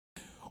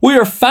We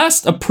are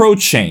fast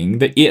approaching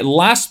the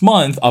last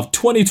month of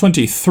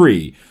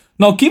 2023.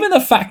 Now, given the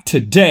fact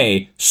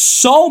today,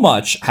 so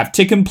much have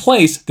taken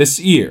place this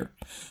year.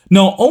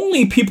 Not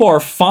only people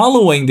are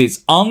following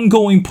this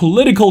ongoing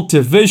political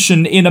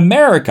division in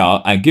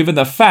America, and given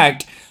the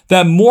fact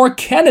that more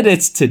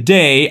candidates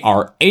today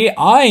are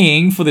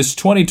eyeing for this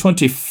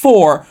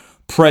 2024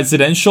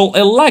 presidential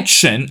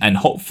election and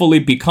hopefully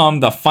become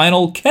the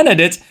final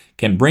candidate,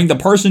 can bring the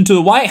person to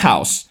the White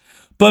House.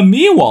 But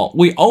meanwhile,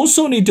 we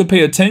also need to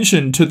pay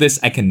attention to this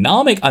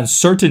economic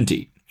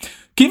uncertainty.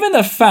 Given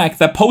the fact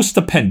that post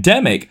the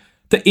pandemic,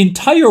 the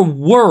entire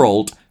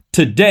world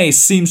today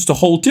seems to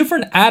hold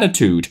different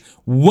attitude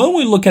when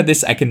we look at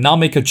this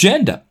economic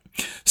agenda.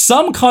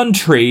 Some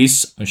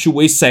countries, should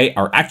we say,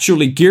 are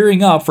actually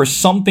gearing up for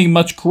something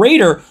much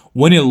greater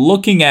when you're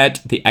looking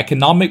at the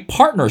economic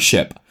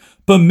partnership.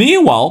 But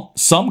meanwhile,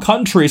 some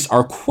countries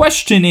are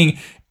questioning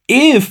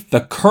if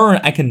the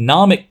current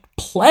economic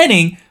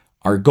planning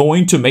are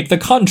going to make the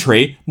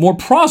country more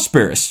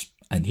prosperous.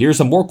 And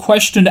here's a more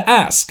question to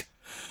ask.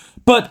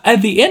 But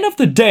at the end of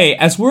the day,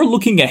 as we're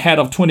looking ahead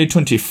of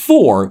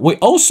 2024, we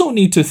also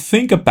need to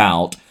think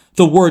about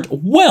the word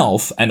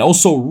wealth and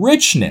also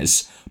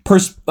richness,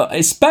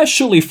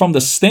 especially from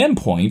the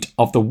standpoint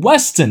of the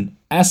Western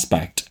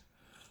aspect.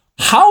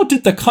 How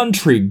did the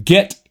country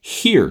get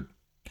here?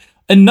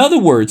 In other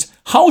words,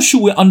 how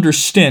should we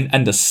understand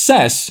and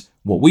assess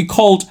what we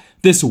called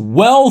this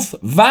wealth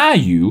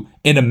value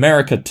in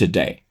America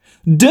today?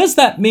 Does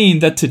that mean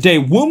that today,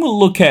 when we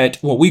look at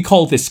what we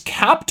call this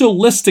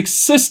capitalistic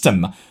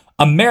system,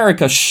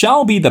 America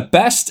shall be the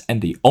best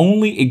and the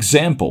only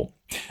example?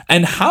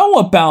 And how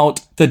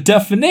about the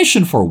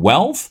definition for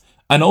wealth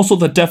and also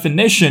the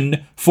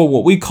definition for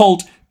what we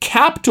called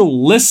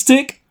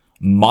capitalistic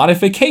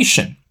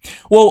modification?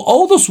 Well,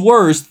 all those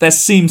words that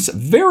seems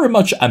very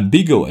much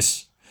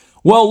ambiguous.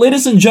 Well,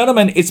 ladies and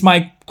gentlemen, it's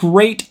my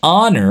great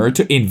honor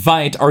to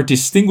invite our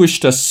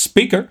distinguished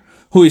speaker,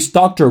 who is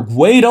Dr.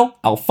 Guido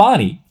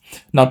Alfani.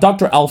 Now,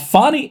 Dr.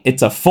 Alfani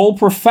is a full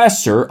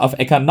professor of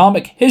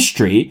economic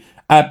history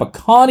at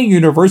Bocconi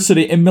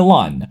University in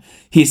Milan.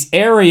 His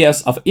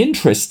areas of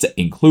interest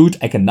include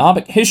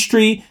economic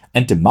history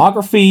and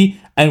demography,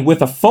 and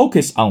with a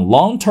focus on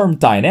long-term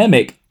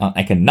dynamic on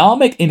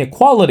economic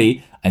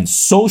inequality and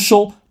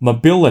social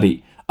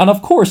mobility. And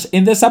of course,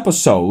 in this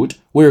episode,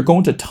 we're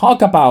going to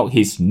talk about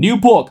his new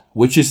book,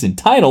 which is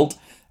entitled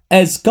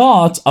As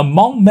Gods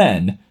Among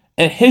Men,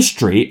 A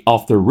History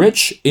of the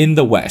Rich in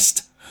the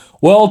West.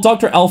 Well,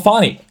 Dr.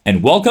 Alfani,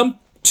 and welcome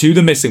to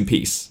The Missing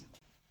Piece.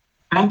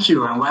 Thank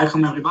you, and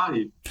welcome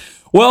everybody.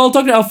 Well,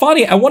 Dr.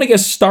 Alfani, I want to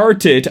get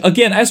started.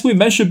 Again, as we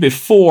mentioned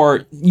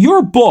before,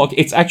 your book,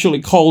 it's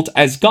actually called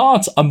As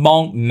Gods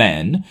Among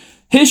Men,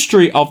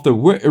 History of the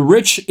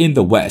Rich in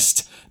the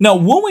West. Now,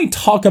 when we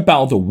talk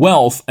about the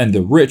wealth and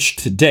the rich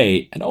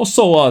today, and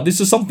also this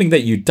is something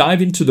that you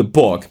dive into the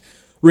book,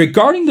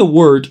 regarding the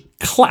word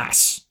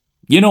class.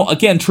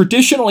 Again,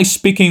 traditionally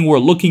speaking, we're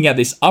looking at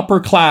this upper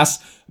class,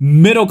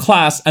 middle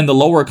class, and the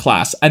lower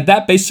class, and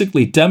that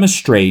basically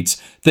demonstrates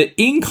the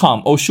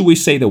income, or should we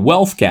say the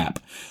wealth gap.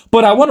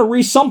 But I want to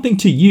read something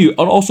to you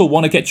and also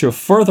want to get your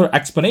further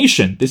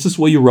explanation. This is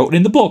what you wrote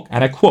in the book,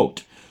 and I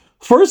quote,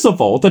 "First of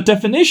all, the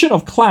definition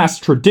of class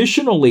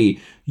traditionally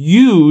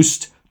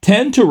used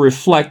tend to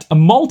reflect a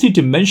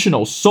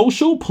multidimensional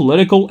social,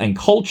 political, and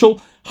cultural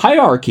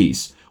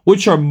hierarchies,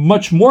 which are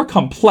much more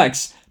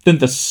complex than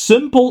the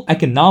simple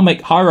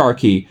economic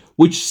hierarchy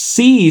which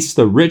sees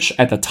the rich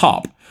at the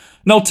top."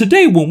 Now,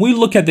 today, when we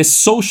look at this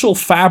social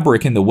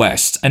fabric in the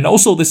West and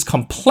also this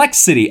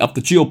complexity of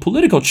the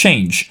geopolitical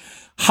change,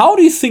 how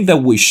do you think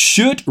that we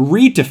should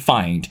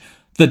redefine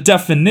the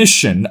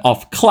definition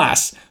of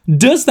class?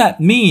 Does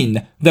that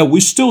mean that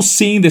we're still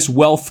seeing this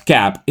wealth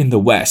gap in the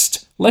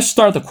West? Let's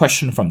start the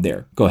question from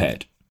there. Go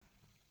ahead.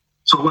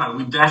 So,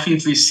 we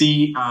definitely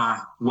see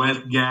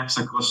wealth gaps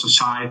across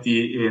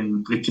society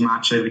in pretty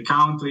much every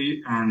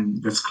country,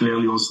 and that's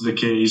clearly also the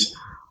case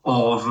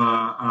of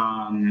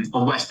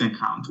Western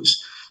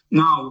countries.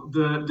 Now,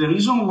 the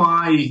reason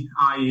why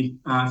I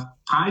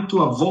try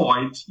to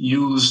avoid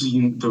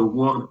using the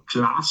word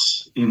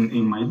class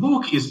in my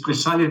book is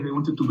precisely I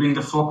wanted to bring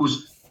the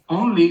focus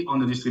only on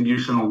the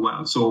distribution of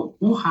wealth. So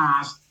who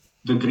has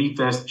the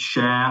greatest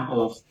share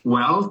of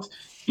wealth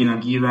in a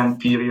given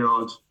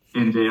period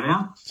in the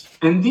area?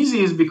 And this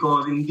is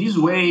because in this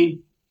way,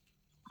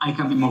 I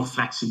can be more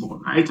flexible,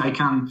 right? I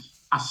can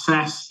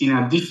assess in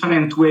a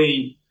different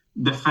way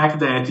the fact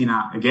that,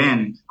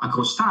 again,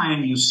 across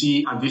time, you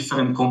see a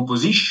different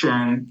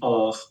composition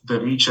of the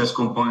richest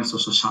components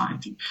of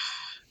society.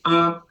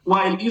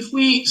 While if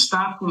we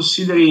start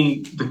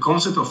considering the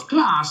concept of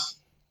class,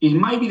 it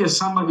might be that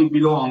somebody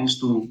belongs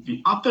to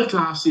the upper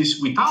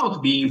classes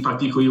without being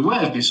particularly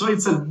wealthy. So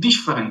it's a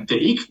different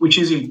take, which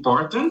is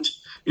important.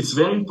 It's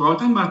very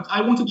important, but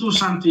I want to do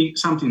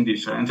something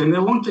different. And I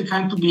want to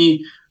kind of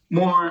be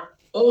more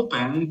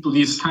open to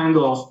this kind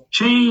of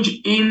change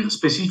in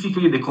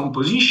specifically the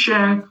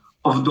composition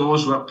of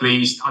those who are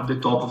placed at the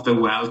top of the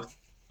wealth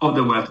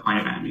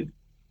pyramid.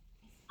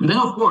 And then,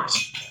 of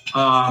course,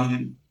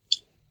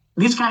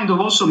 this kind of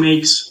also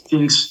makes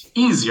things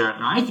easier,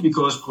 right?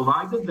 Because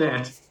provided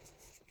that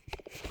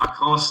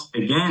across,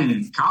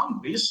 again,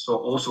 countries, so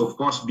also, of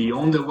course,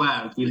 beyond the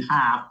wealth, we'll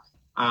have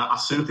a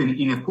certain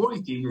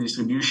inequality in the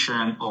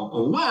distribution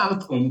of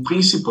wealth, on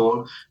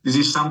principle, this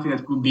is something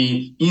that could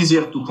be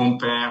easier to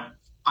compare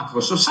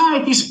across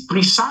societies,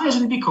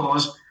 precisely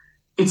because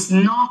it's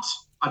not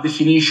a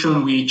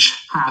definition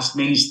which has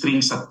many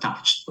strings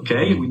attached,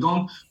 okay? We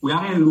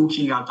aren't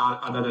looking at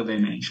other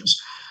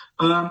dimensions.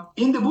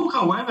 In the book,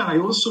 however, I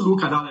also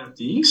look at other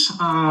things,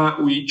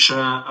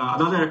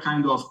 other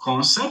kind of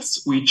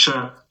concepts which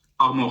are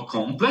more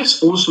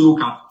complex, also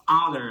look at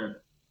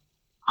other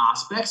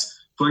aspects.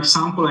 For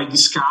example, I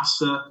discuss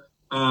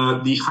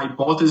the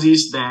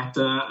hypothesis that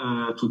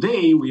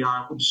today we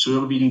are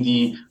observing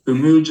the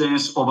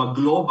emergence of a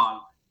global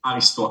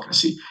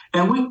aristocracy.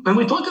 And when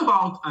we talk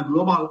about a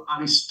global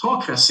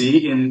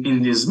aristocracy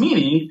in this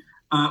meaning,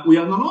 we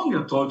are no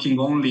longer talking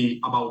only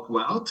about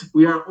wealth.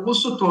 We are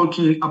also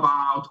talking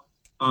about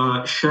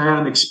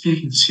shared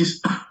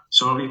experiences,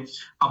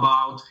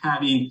 about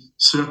having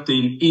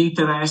certain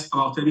interests,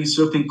 about having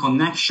certain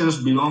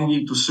connections,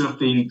 belonging to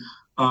certain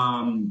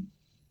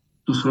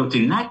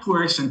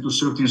networks and to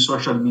certain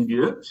social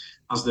milieu,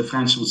 as the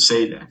French would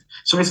say that.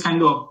 So it's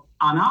kind of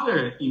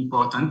another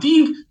important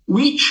thing,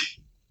 which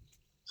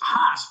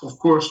has, of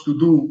course, to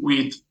do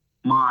with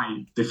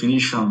my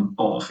definition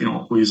of,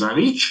 who is a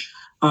rich,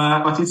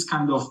 but it's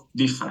kind of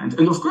different.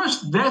 And of course,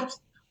 that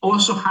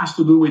also has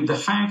to do with the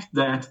fact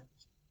that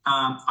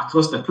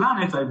across the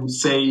planet, I would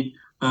say,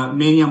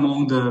 many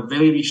among the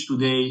very rich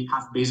today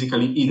have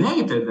basically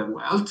inherited their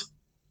wealth.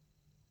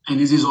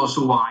 And this is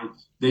also why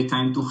they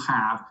tend to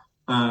have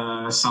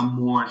some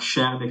more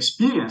shared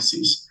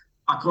experiences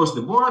across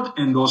the board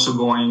and also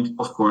going,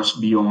 of course,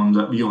 beyond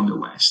the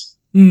West.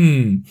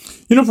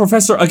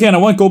 Professor, again, I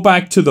want to go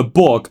back to the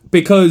book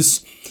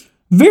because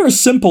very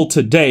simple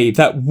today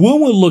that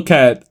when we look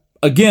at,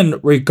 again,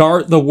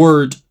 regarding the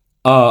word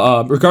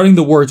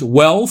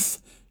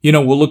wealth,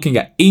 we're looking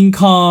at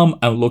income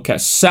and look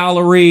at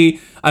salary,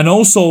 and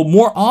also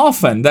more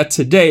often that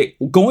today,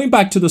 going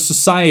back to the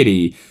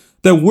society,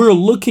 that we're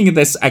looking at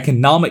this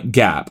economic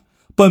gap.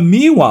 But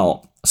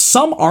meanwhile,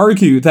 some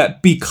argue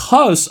that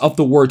because of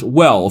the word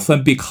wealth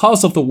and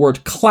because of the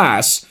word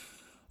class,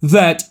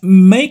 that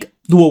make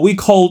what we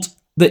call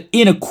the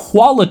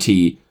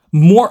inequality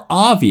more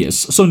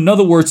obvious. So in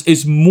other words,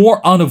 is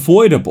more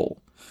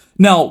unavoidable.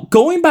 Now,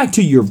 going back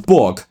to your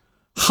book,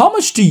 how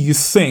much do you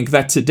think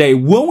that today,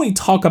 when we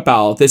talk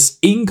about this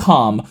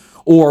income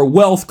or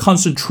wealth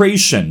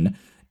concentration,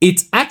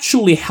 it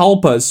actually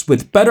help us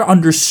with better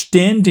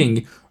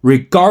understanding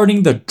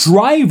regarding the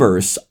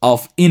drivers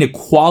of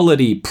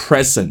inequality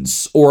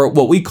presence, or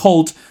what we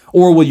called,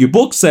 or what your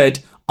book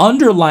said,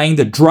 underlying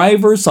the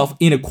drivers of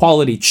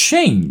inequality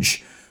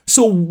change?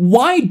 So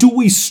why do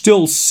we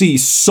still see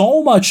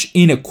so much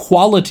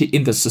inequality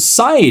in the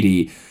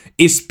society,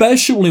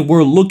 especially when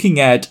we're looking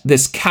at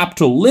this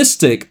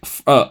capitalistic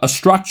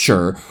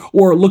structure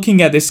or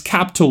looking at this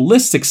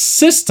capitalistic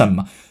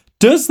system?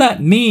 Does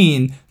that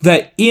mean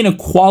that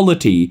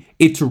inequality,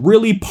 it's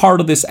really part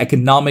of this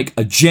economic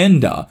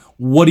agenda?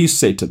 What do you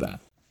say to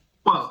that?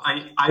 Well,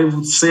 I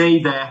would say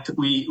that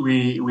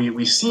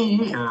we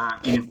see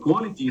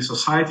inequality in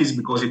societies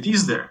because it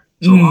is there.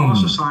 So our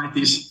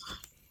societies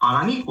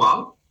are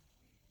unequal.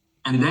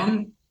 And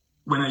then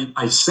when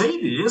I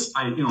say this,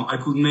 I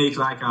could make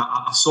like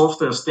a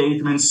softer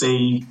statement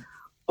saying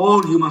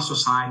all human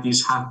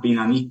societies have been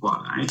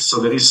unequal, right? So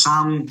there is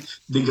some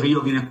degree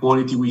of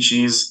inequality which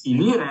is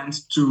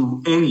inherent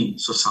to any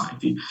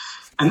society.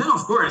 And then,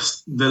 of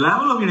course, the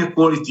level of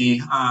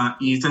inequality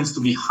it tends to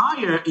be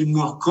higher in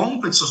more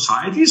complex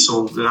societies.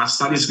 So there are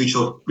studies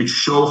which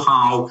show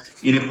how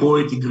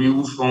inequality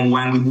grew from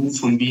when we moved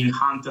from being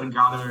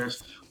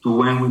hunter-gatherers to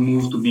when we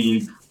moved to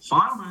being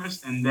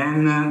farmers. And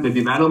then the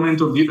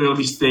development of the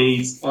early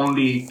states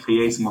only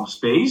creates more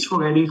space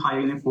for having higher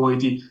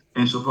inequality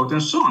and so forth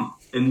and so on.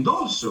 And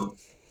also,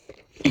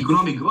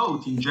 economic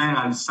growth in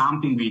general is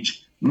something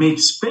which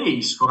makes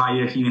space for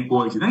higher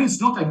inequality. Then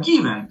it's not a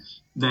given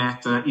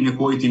that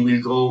inequality will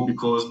grow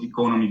because the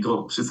economy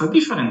grows. It's a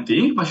different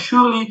thing, but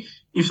surely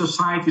if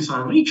societies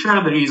are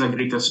richer, there is a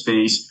greater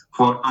space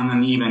for an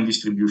uneven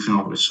distribution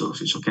of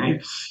resources,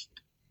 okay?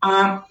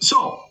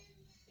 So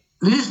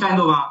this is kind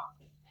of a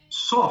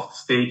soft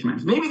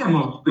statement. Maybe the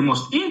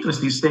most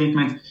interesting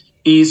statement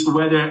is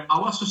whether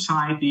our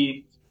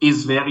society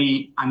is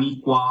very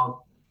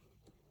unequal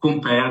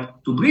compared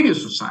to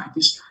previous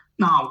societies.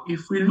 Now,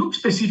 if we look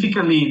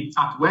specifically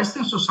at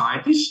Western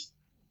societies,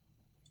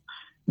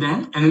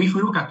 then, and if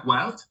we look at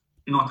wealth,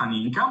 not an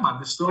income, but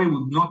the story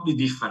would not be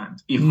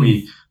different if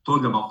we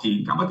talk about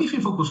income. But if we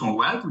focus on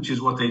wealth, which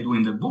is what I do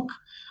in the book,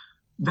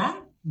 then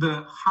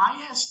the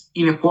highest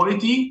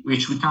inequality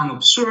which we can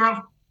observe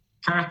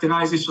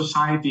characterizes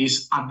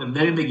societies at the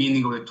very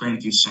beginning of the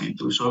 20th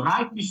century, so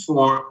right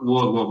before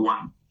World War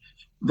I.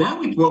 Then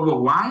with World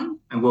War I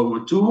and World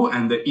War II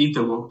and the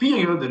interwar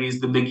period, there is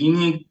the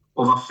beginning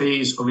of a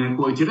phase of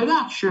inequality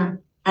reduction.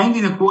 and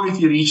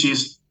inequality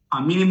reaches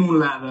a minimum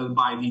level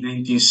by the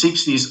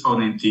 1960s or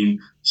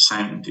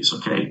 1970s,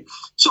 okay?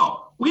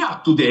 So we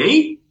are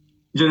today,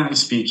 generally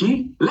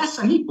speaking, less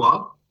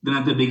unequal than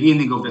at the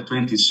beginning of the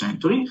 20th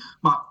century,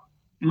 but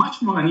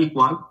much more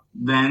unequal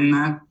than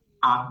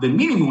at the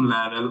minimum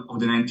level of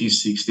the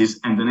 1960s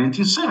and the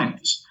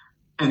 1970s.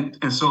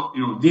 And so,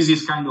 this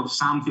is kind of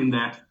something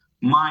that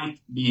might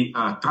be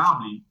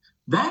troubling.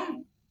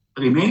 Then,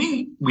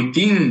 remaining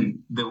within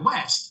the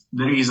West,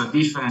 there is a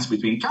difference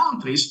between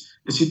countries.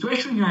 The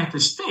situation in the United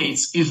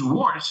States is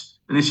worse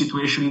than the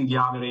situation in the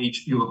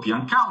average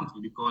European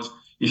country, because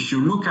if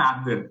you look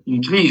at the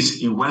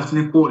increase in wealth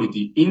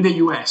inequality in the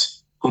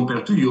US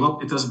compared to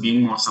Europe, it has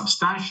been more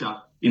substantial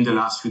in the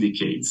last few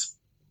decades.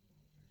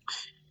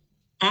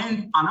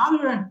 And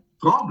another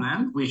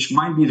problem, which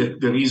might be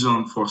the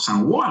reason for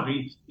some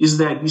worry, is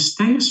that this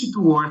tendency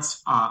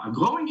towards a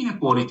growing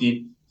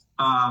inequality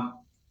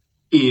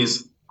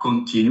is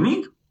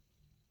continuing,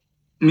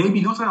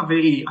 maybe not at a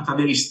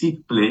very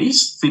steep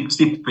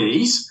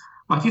pace,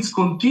 but it's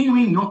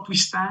continuing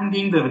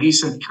notwithstanding the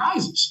recent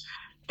crisis.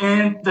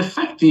 And the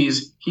fact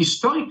is,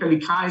 historically,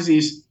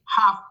 crises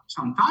have,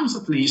 sometimes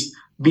at least,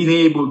 been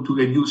able to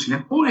reduce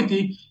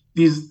inequality.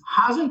 This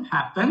hasn't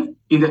happened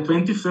in the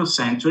 21st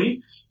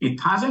century. It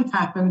hasn't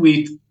happened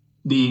with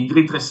the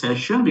Great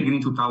Recession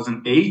beginning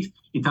 2008.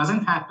 It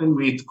hasn't happened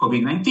with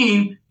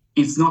COVID-19.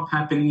 It's not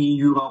happening in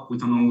Europe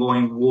with an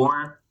ongoing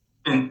war.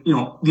 And,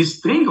 this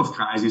string of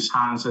crises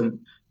hasn't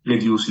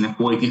reduced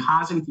inequality,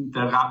 hasn't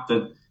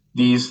interrupted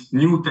this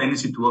new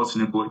tendency towards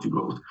inequality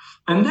growth.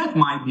 And that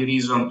might be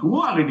reason to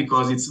worry,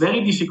 because it's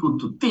very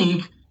difficult to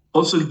think,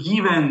 also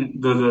given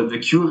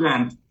the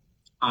current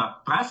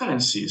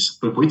preferences,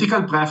 the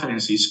political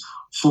preferences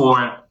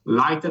for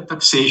lighter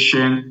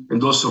taxation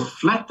and also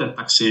flatter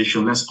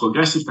taxation, less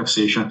progressive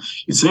taxation.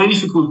 It's very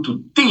difficult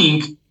to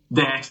think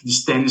that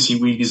this tendency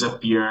will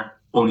disappear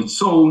on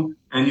its own.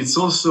 And it's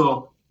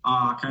also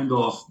kind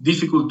of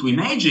difficult to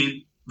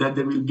imagine that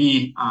there will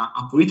be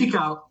a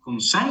political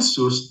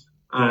consensus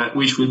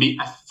which will be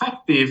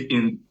effective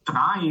in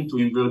trying to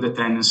invert the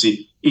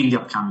tendency in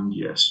the upcoming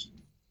years.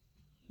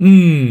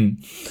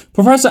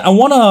 Professor, I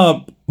want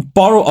to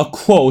borrow a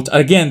quote.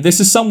 Again, this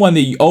is someone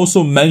that you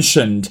also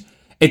mentioned.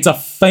 It's a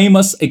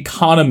famous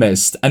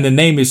economist, and the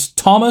name is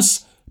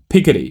Thomas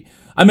Piketty.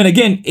 I mean,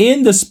 again,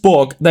 in this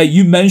book that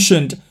you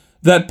mentioned,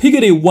 that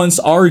Piketty once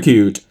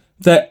argued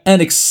that an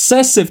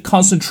excessive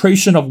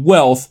concentration of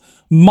wealth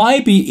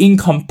might be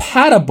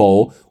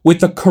incompatible with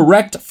the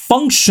correct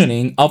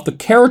functioning of the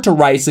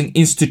characterizing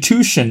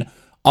institution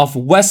of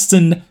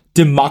Western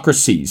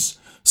democracies.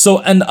 So,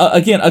 and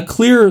again, a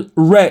clear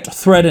red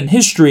thread in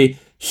history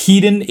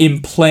hidden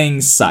in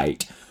plain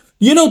sight.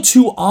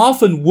 Too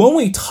often when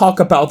we talk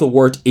about the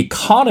word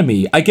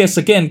economy, I guess,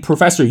 again,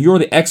 Professor, you're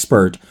the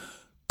expert.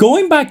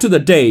 Going back to the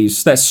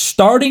days that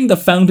starting the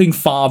founding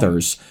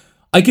fathers,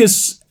 I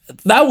guess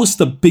that was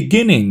the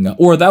beginning,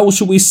 or that was,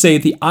 should we say,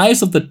 the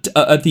eyes of the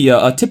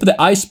tip of the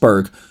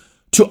iceberg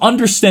to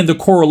understand the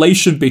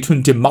correlation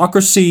between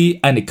democracy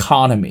and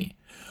economy.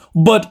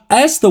 But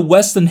as the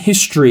Western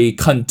history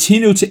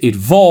continued to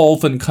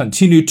evolve and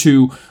continue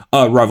to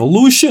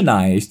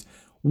revolutionize,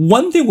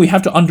 one thing we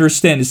have to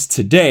understand is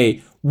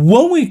today,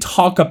 when we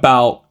talk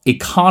about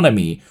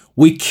economy,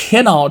 we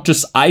cannot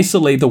just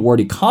isolate the word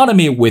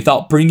economy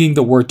without bringing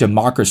the word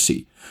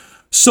democracy.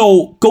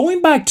 So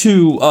going back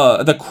to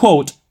the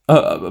quote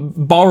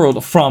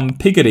borrowed from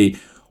Piketty,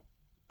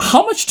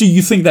 how much do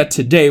you think that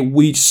today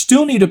we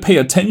still need to pay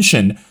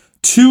attention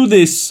to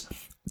this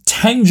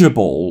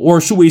tangible,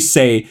 or should we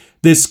say,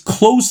 this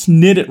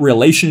close-knit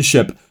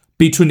relationship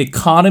between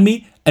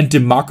economy and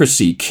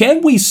democracy?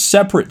 Can we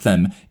separate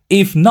them?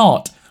 If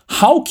not,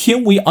 how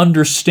can we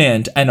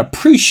understand and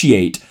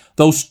appreciate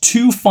those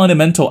two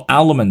fundamental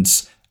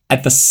elements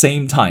at the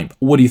same time?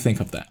 What do you think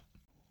of that?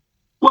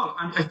 Well,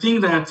 I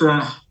think that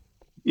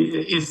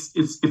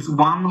it's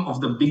one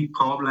of the big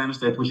problems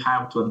that we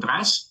have to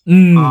address.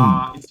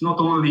 It's not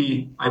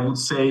only, I would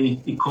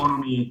say,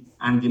 economy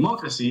and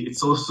democracy,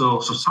 it's also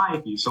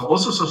society. So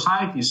also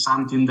society is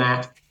something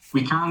that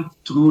we can't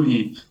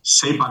truly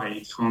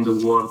separate from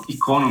the word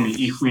economy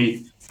if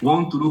we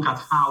want to look at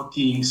how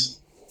things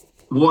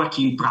work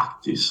in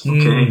practice,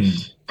 okay?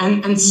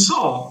 And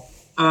so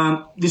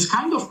this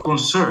kind of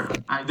concern,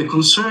 the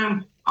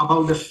concern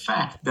about the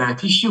fact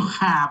that if you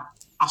have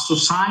a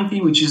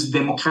society which is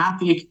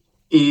democratic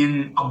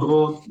in a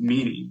broad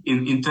meaning,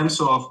 in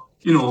terms of,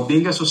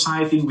 being a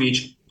society in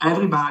which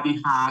everybody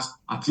has,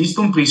 at least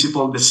on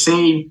principle, the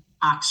same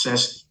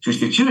access to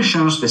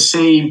institutions, the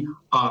same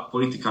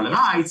political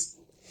rights,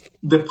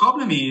 the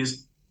problem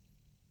is,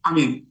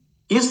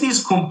 is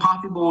this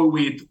compatible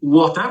with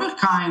whatever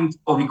kind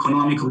of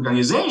economic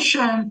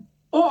organization,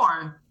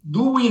 or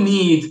do we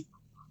need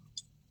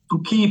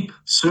to keep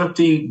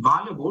certain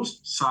variables,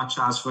 such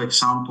as, for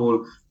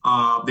example,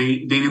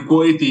 the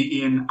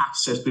inequality in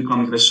access to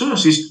economic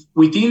resources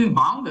within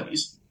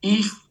boundaries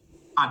if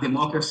a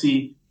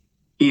democracy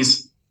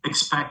is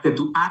expected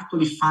to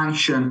actually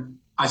function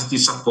as it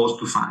is supposed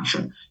to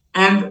function?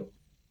 And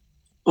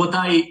what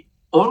I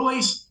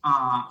always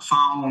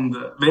found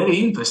very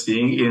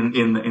interesting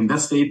in that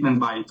statement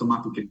by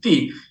Thomas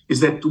Piketty is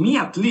that, to me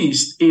at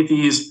least, it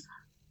is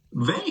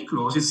very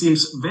close. It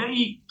seems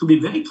to be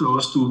very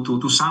close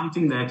to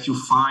something that you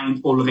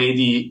find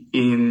already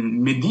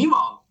in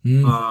medieval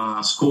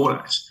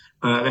scholars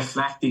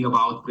reflecting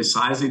about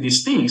precisely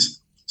these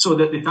things. So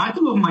the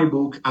title of my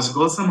book, As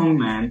Gods Among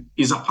Men,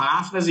 is a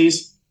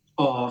paraphrasis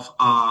of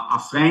a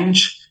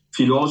French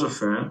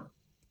philosopher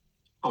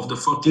of the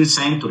 14th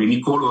century,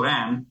 Nicole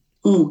Oren,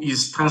 who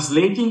is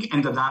translating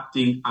and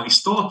adapting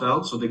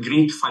Aristotle, so the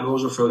Greek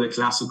philosopher of the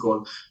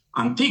classical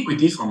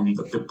antiquity, from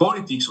the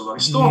politics of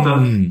Aristotle.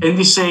 And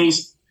he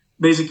says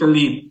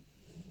basically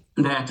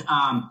that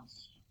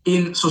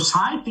in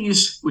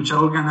societies which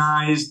are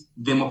organized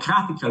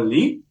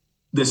democratically,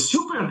 the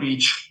super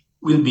rich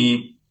will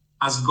be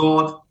as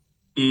God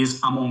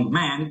is among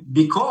men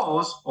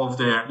because of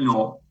their,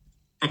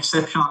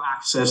 exceptional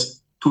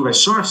access to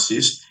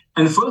resources.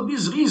 And for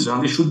this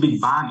reason, they should be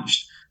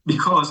banished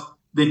because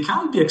they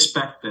can't be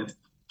expected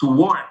to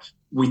work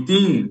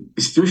within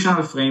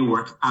institutional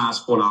framework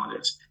as all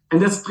others.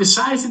 And that's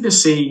precisely the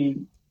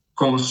same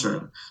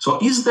concern. So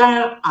is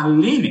there a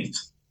limit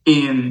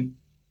in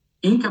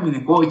income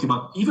inequality,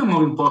 but even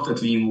more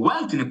importantly, in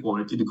wealth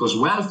inequality? Because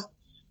wealth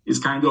is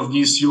kind of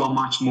gives you a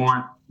much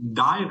more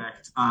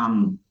direct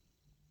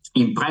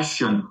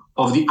impression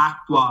of the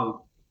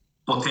actual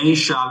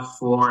potential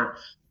for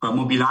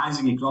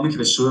mobilizing economic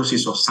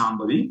resources of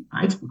somebody,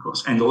 right?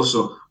 And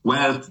also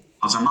wealth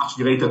has a much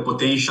greater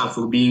potential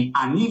for being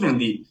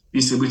unevenly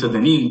distributed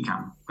than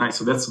income, right?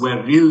 So that's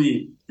where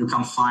really you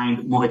can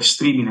find more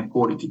extreme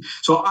inequality.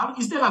 So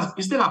is there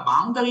a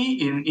boundary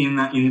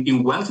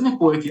in wealth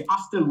inequality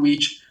after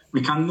which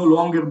we can no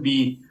longer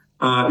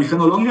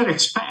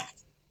expect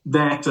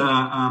that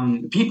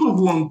people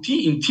who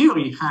in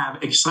theory have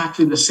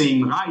exactly the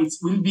same rights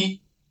will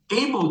be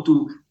able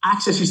to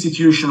access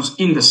institutions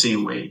in the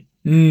same way?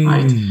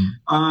 Right?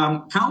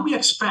 Can we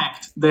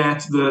expect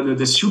that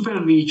the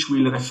super rich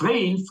will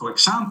refrain, for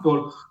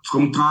example,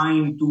 from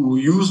trying to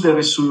use their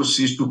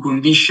resources to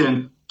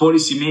condition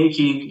policy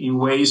making in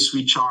ways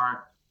which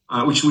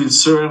will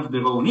serve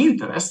their own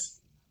interests?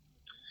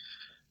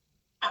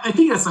 I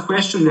think that's a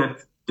question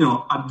that,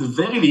 at the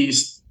very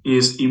least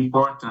is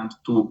important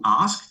to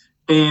ask.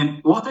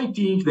 And what I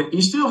think the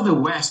history of the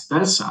West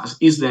tells us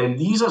is that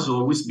this has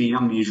always been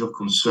a major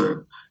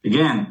concern.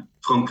 Again,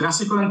 from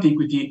classical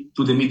antiquity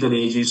to the Middle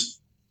Ages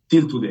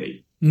till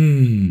today.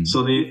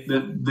 So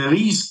there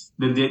is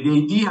the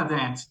idea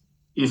that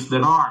if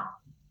there are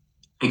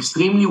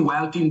extremely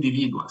wealthy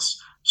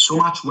individuals, so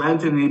much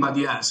wealthier than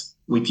anybody else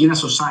within a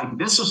society,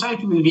 that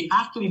society will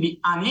actually be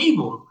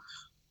unable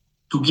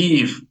to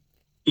give,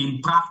 in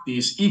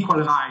practice,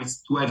 equal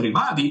rights to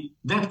everybody.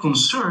 That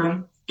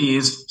concern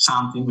is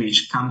something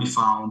which can be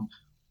found,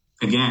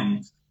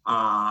 again,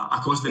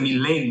 across the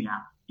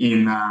millennia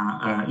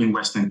in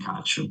Western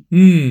culture.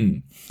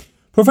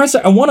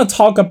 Professor, I want to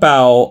talk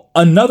about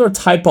another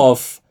type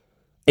of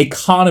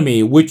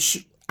economy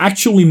which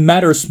actually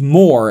matters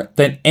more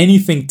than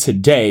anything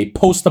today,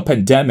 post the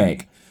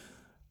pandemic.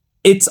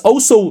 It's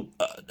also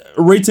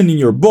written in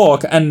your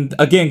book, and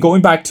again,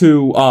 going back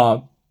to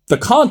the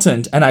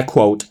content, and I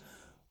quote,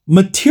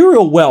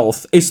 "Material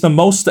wealth is the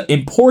most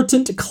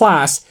important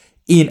class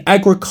in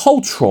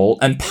agricultural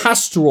and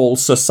pastoral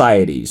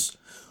societies.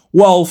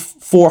 While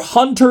for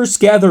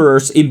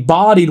hunters-gatherers,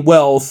 embodied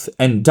wealth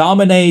and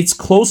dominates,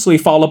 closely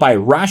followed by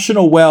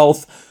rational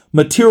wealth,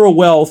 material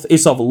wealth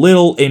is of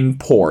little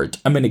import."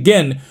 I mean,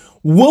 again,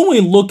 when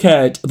we look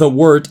at the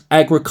word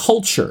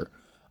agriculture,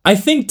 I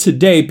think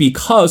today,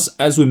 because,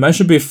 as we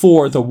mentioned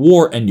before, the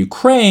war in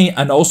Ukraine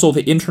and also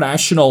the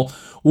international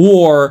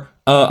war,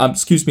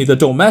 the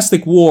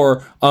domestic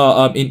war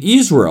in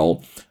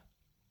Israel,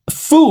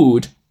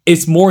 food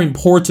is more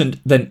important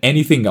than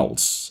anything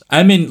else.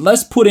 I mean,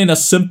 let's put in a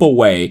simple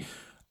way.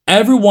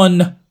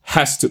 Everyone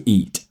has to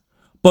eat.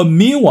 But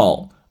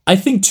meanwhile, I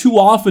think too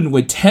often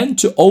we tend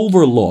to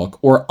overlook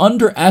or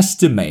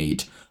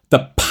underestimate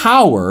the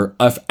power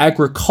of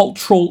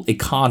agricultural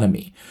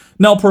economy.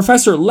 Now,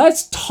 Professor,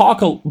 let's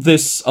talk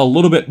this a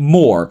little bit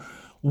more.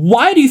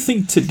 Why do you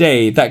think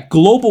today that,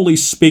 globally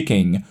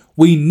speaking,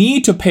 we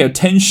need to pay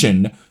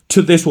attention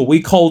to this, what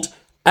we called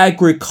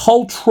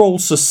agricultural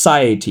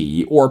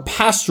society or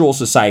pastoral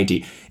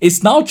society?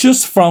 It's not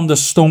just from the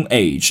Stone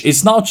Age.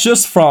 It's not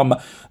just from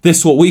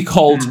this, what we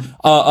called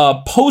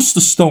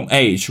post-Stone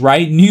Age,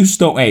 right? New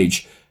Stone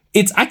Age.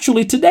 It's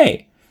actually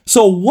today.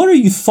 So what are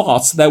your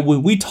thoughts that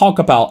when we talk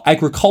about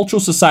agricultural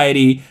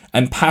society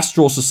and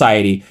pastoral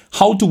society,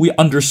 how do we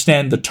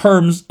understand the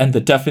terms and the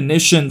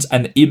definitions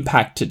and the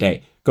impact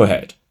today? Go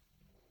ahead.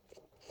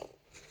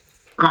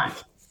 Right.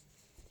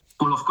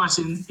 Well, of course,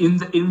 in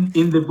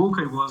the book,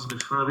 I was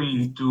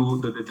referring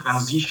to the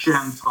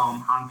transition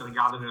from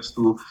hunter-gatherers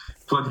to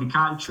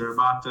agriculture,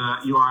 but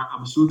you are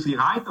absolutely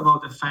right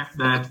about the fact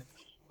that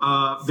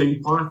the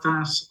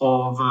importance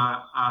of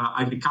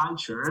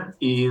agriculture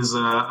is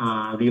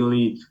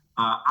really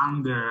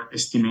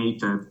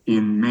underestimated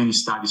in many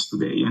studies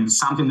today, and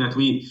something that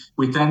we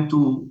tend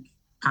to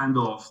kind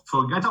of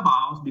forget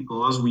about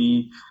because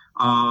we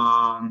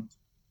are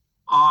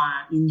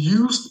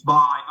induced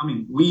by,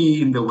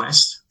 we in the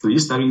West, at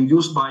least, are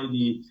induced by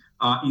the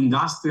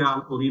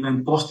industrial or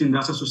even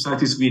post-industrial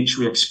societies which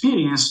we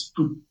experience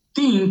to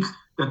think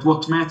that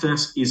what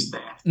matters is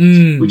that,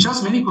 which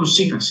has many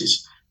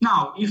consequences.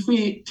 Now, if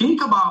we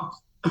think about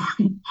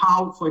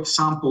how, for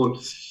example,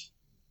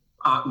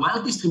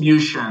 wealth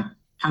distribution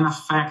can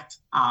affect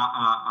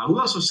a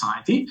rural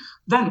society,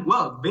 then,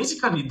 well,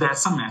 basically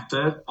that's a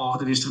matter of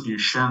the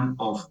distribution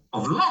of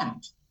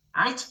land,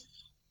 right?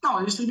 Now,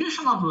 the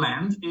distribution of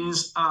land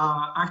is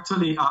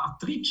actually a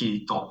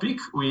tricky topic,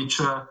 which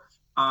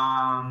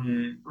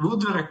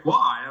would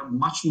require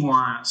much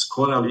more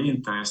scholarly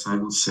interest, I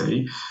would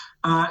say.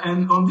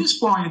 And on this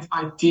point,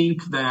 I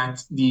think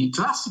that the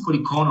classical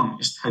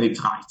economists had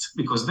it right,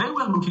 because they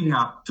were looking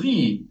at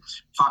three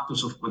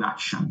factors of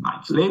production,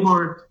 like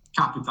labor,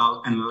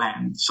 capital, and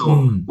land.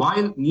 So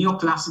while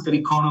neoclassical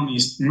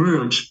economists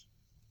merge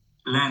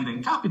land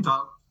and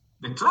capital,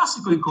 the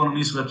classical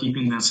economists were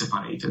keeping them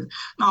separated.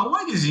 Now,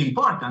 why this is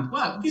important?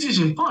 Well, this is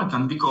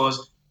important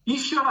because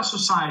if you're a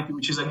society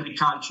which is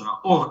agricultural,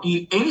 or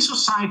in any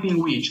society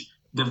in which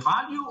the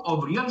value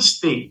of real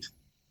estate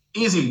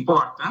is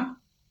important,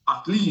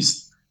 at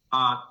least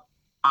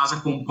as a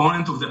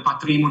component of the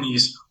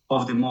patrimonies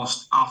of the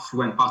most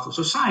affluent part of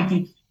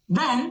society,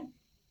 then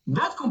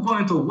that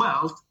component of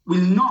wealth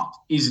will not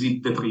easily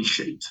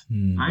depreciate,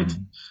 right?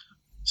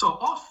 So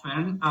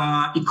often,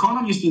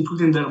 economists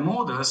include in their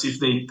models, if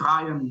they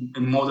try and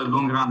model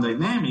long-run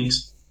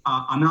dynamics,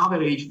 an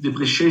average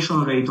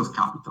depreciation rate of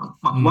capital.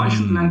 But why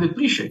should land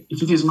depreciate?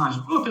 If it is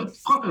managed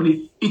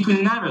properly, it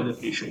will never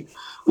depreciate.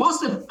 What's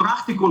the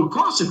practical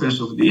consequence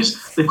of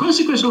this? The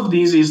consequence of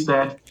this is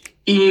that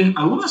in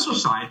a rural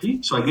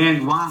society, so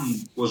again, one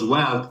whose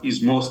wealth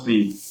is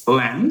mostly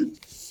land,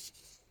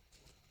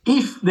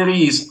 if there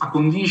is a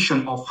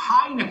condition of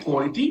high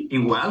inequality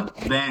in wealth,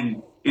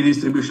 then in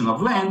distribution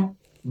of land,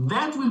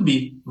 that will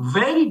be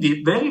very,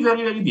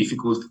 very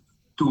difficult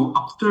to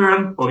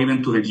upturn or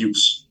even to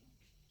reduce,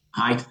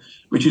 right?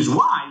 Which is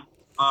why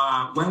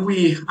when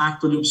we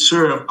actually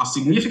observe a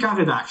significant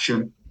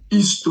reduction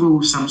is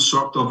through some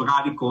sort of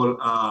radical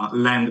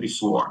land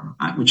reform,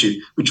 right?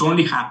 which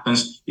only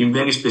happens in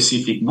very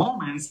specific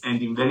moments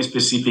and in very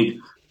specific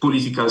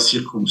political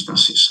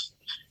circumstances.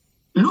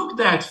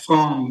 Looked at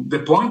from the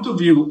point of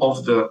view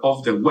of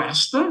the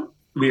West,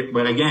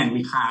 where again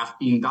we have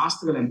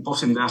industrial and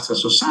post-industrial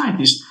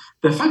societies,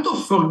 the fact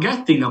of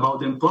forgetting about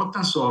the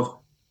importance of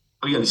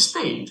real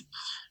estate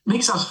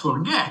makes us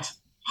forget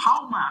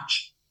how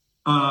much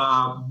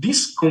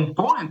this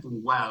component of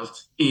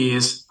wealth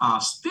is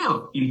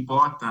still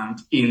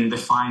important in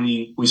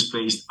defining who is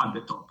placed at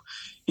the top.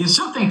 In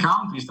certain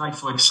countries, like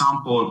for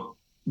example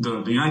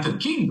the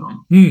United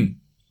Kingdom,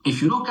 if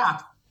you look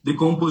at the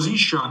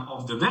composition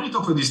of the very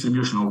top of the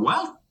distribution of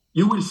wealth,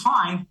 you will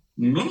find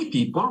many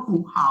people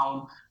who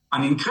have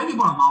an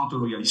incredible amount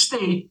of real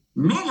estate.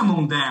 Many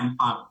among them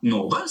are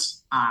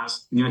nobles,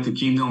 as in the United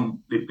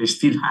Kingdom they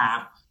still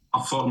have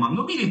a formal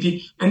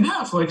nobility. And there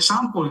are, for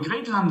example,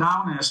 great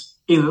landowners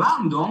in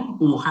London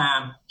who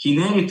have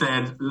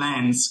inherited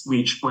lands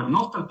which were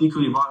not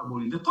particularly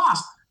valuable in the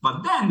past,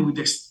 but then with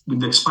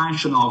the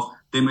expansion of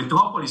the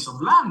metropolis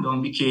of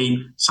London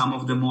became some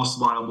of the most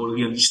valuable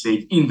real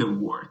estate in the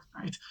world,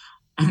 right?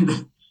 And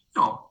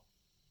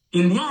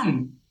in the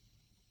end,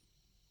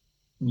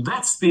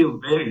 that's still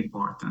very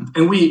important.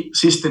 And we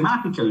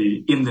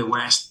systematically in the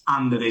West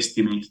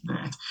underestimate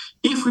that.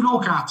 If we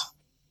look at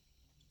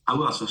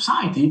our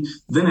society,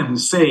 then I would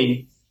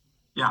say,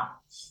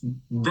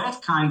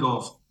 that kind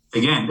of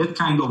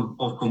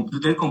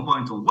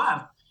component of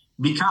wealth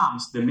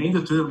becomes the main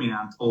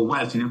determinant of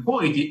wealth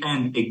inequality.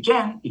 And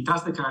again, it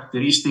has the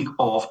characteristic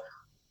of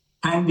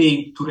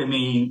tending to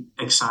remain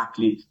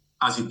exactly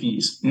as it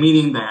is,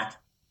 meaning that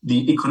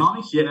the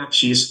economic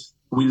hierarchies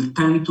will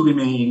tend to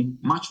remain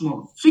much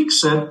more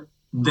fixed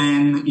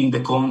than in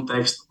the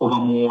context of a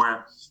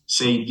more,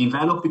 say,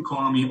 developed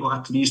economy, or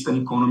at least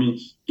an economy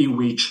in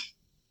which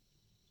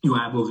you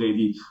have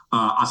already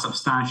a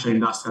substantial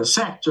industrial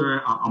sector,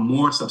 a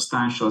more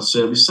substantial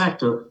service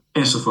sector,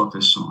 and so forth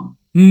and so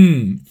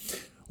on.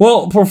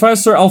 Well,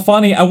 Professor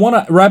Alfani, I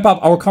want to wrap up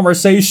our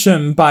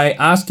conversation by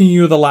asking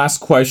you the last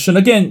question.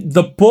 Again,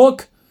 the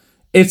book,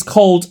 it's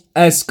called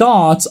As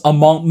Gods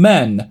Among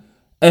Men,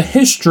 A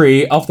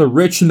History of the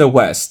Rich in the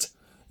West.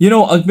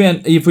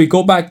 Again, if we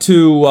go back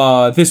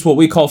to this, what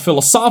we call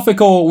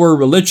philosophical or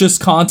religious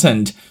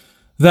content,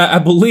 that I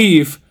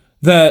believe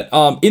that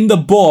in the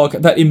book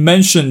that it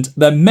mentioned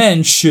that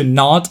men should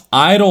not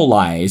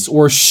idolize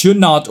or should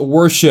not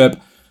worship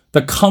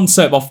the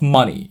concept of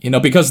money,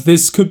 because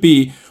this could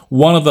be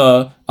one of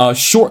the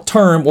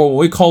short-term or what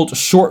we call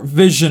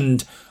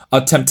short-visioned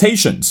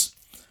temptations.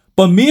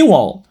 But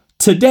meanwhile,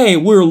 today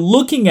we're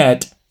looking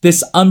at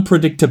this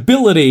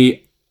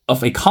unpredictability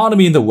of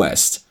economy in the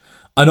West.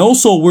 And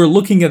also we're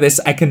looking at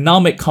this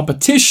economic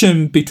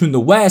competition between the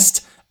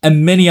West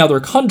and many other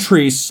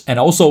countries, and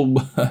also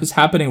is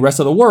happening rest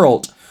of the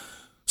world.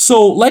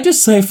 So let's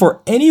just say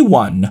for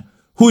anyone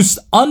who's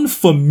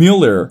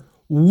unfamiliar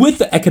with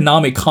the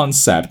economic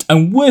concept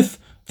and with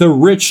the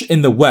rich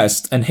in the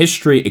West and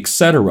history,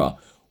 etc.,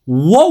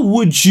 what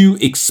would you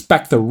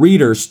expect the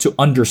readers to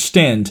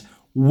understand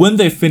when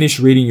they finish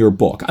reading your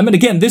book? I mean,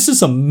 again, this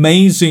is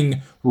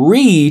amazing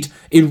read.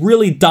 It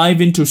really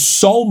dive into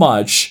so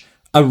much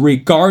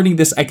regarding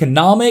this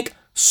economic,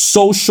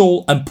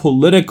 social, and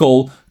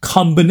political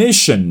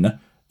combination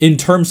in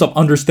terms of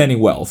understanding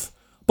wealth.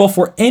 But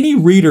for any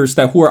readers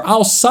that who are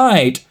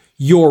outside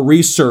your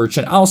research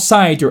and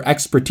outside your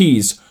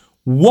expertise,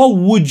 what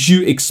would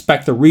you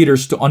expect the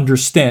readers to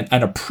understand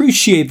and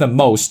appreciate the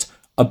most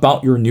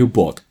about your new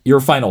book? Your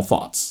final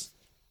thoughts.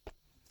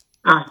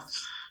 Right.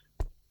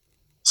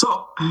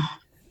 So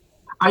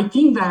I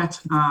think that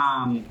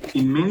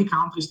in many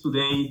countries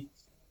today,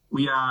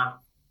 we are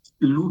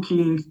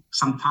looking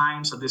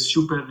sometimes at the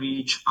super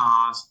rich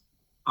as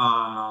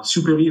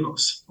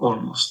superheroes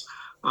almost,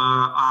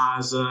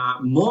 as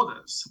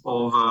models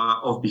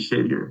of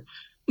behavior.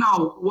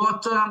 Now,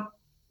 what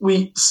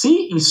we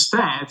see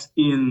instead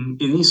in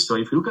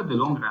history, if you look at the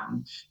long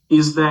run,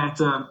 is that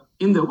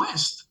in the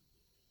West,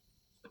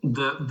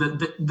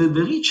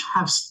 the rich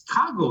have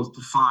struggled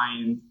to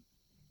find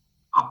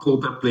a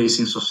proper place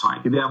in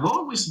society. They have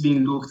always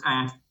been looked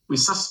at with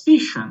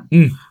suspicion,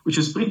 which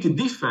is pretty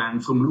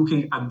different from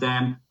looking at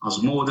them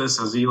as models,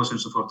 as heroes,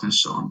 and so forth and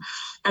so on.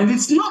 And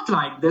it's not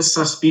like this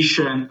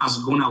suspicion has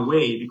gone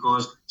away,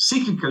 because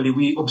cyclically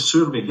we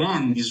observe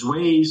again these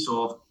waves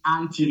of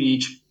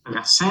anti-rich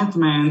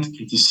resentment,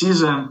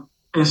 criticism,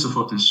 and so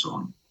forth and so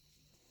on.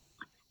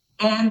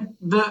 And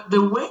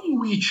the way in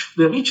which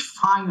the rich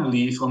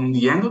finally, from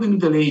the end of the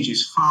Middle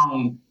Ages,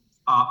 found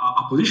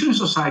a position in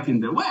society in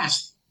the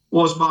West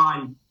was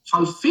by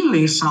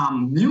fulfilling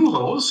some new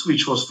roles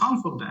which was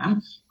fun for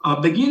them,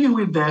 beginning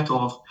with that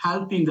of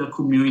helping their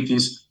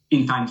communities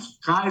in times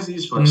of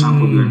crisis, for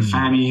example, during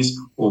famines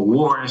or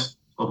wars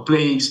or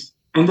plagues.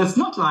 And that's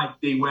not like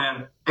they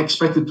were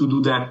expected to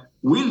do that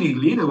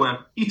willingly. They were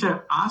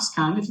either asked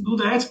kindly to do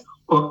that,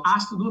 or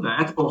asked to do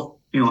that, or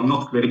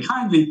not very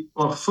kindly,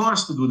 or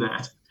forced to do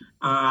that.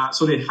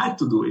 So they had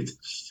to do it.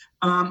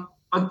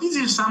 But this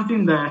is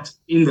something that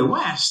in the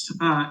West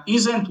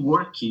isn't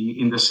working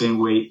in the same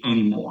way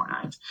anymore,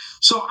 right?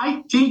 So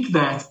I think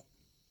that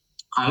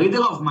a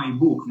reader of my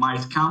book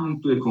might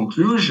come to the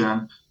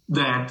conclusion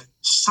that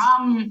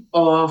some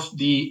of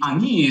the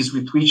unease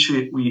with which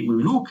we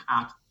look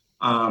at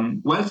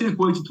wealth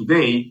inequality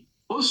today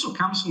also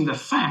comes from the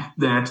fact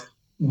that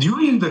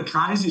during the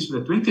crisis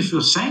of the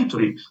 21st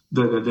century,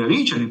 the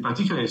rich, and in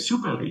particular the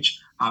super rich,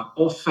 have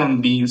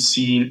often been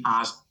seen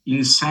as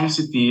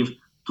insensitive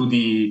to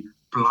the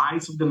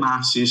plight of the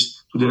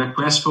masses, to the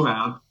request for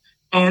help.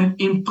 And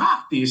in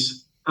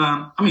practice,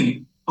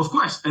 of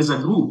course, as a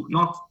group,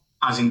 not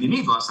as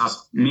individuals,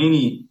 as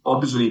many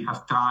obviously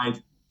have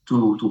tried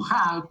to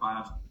help,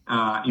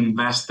 have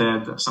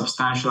invested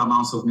substantial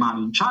amounts of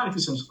money in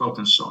charities and so forth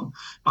and so on.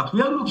 But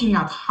we are looking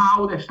at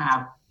how they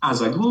have, as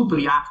a group,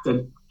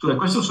 reacted to the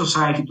request of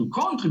society to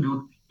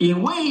contribute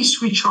in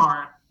ways which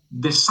are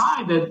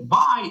decided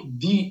by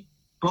the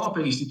proper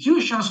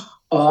institutions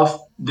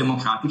of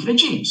democratic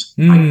regimes.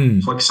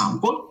 Right? For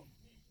example,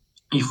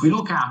 if we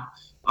look at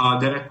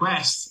the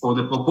requests or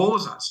the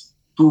proposals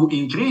to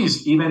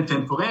increase, even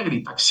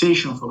temporarily,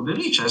 taxation for the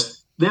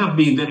richest, they have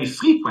been very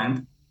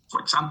frequent, for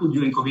example,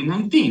 during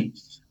COVID-19.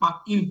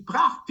 But in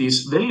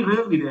practice, very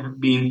rarely they have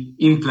been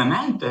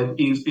implemented,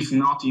 if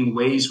not in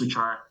ways which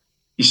are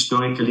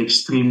historically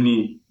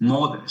extremely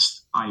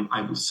modest,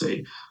 I would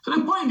say. So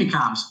the point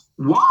becomes,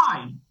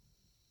 why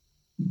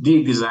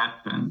did this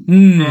happen?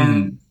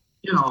 And,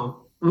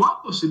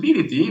 one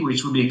possibility,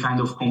 which would be kind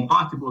of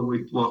compatible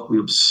with what we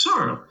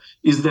observe,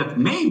 is that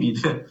maybe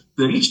the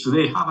rich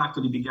today have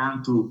actually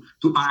begun to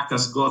act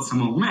as gods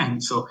among men.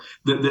 So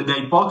the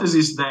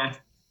hypothesis that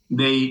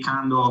they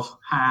kind of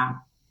have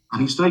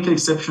an historical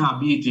exceptional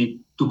ability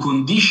to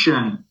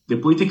condition the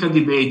political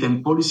debate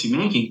and policy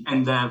making,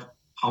 and have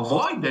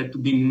avoided to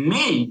be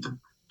made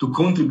to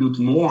contribute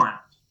more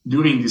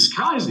during this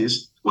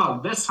crisis,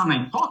 well, that's an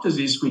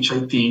hypothesis which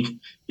I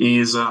think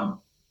is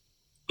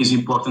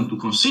important to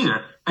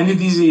consider. And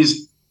this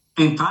is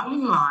entirely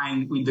in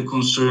line with the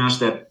concerns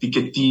that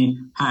Piketty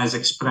has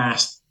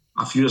expressed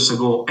a few years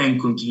ago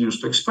and continues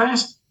to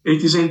express.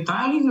 It is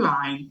entirely in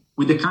line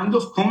with the kind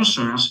of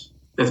concerns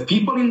that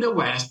people in the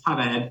West have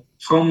had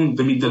from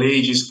the Middle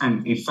Ages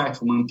and, in fact,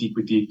 from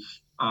antiquity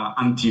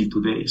until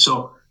today.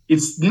 So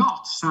it's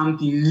not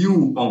something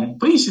new on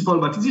principle,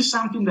 but it is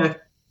something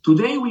that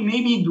today we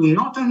maybe do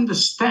not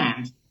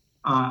understand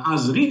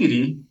as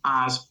readily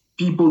as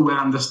people were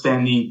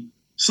understanding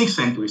 6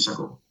 centuries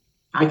ago,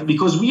 right?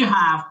 Because we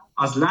have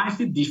a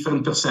slightly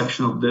different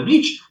perception of the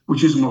rich,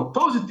 which is more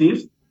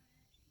positive.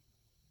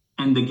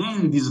 And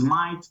again, this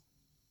might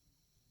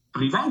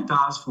prevent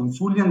us from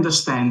fully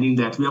understanding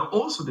that we are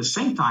also at the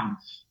same time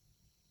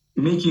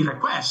making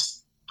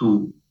requests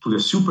to the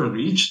super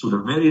rich, to the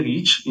very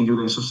rich in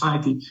the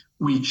society,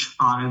 which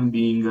aren't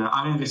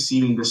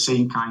receiving the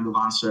same kind of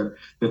answer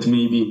that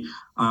maybe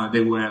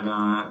they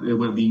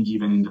were being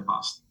given in the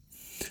past.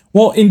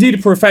 Well,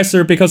 indeed,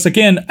 Professor, because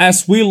again,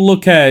 as we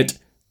look at,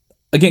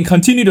 again,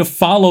 continue to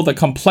follow the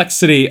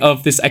complexity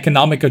of this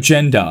economic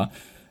agenda,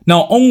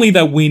 not only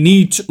that we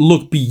need to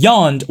look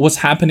beyond what's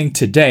happening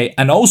today,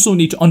 and also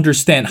need to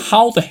understand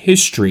how the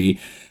history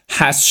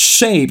has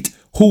shaped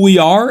who we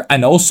are,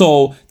 and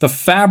also the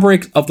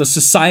fabric of the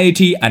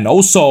society, and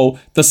also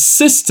the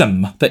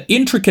system, the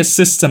intricate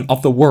system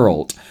of the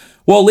world.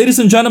 Well, ladies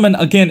and gentlemen,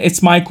 again,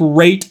 it's my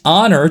great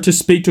honor to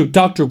speak to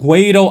Dr.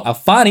 Guido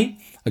Alfani.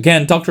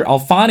 Again, Dr.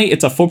 Alfani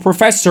is a full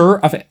professor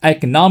of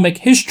economic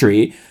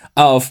history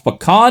of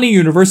Bocconi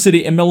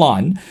University in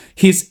Milan.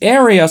 His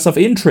areas of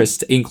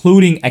interest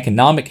including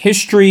economic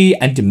history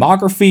and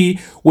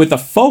demography, with a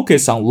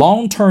focus on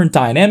long-term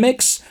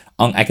dynamics,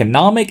 on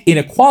economic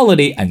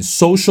inequality and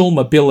social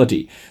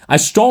mobility. I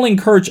strongly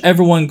encourage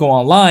everyone to go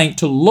online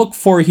to look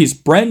for his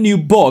brand new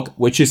book,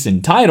 which is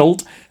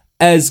entitled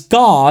As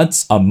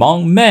Gods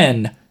Among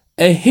Men,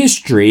 A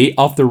History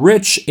of the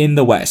Rich in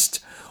the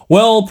West.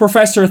 Well,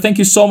 Professor, thank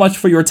you so much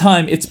for your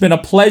time. It's been a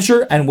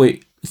pleasure, and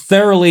we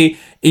thoroughly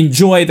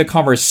enjoy the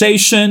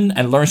conversation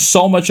and learn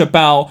so much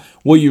about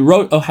what you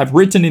wrote or have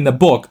written in the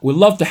book. We'd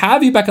love to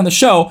have you back on the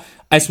show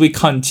as we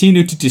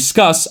continue to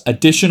discuss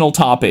additional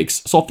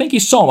topics. So thank you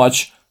so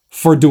much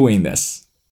for doing this.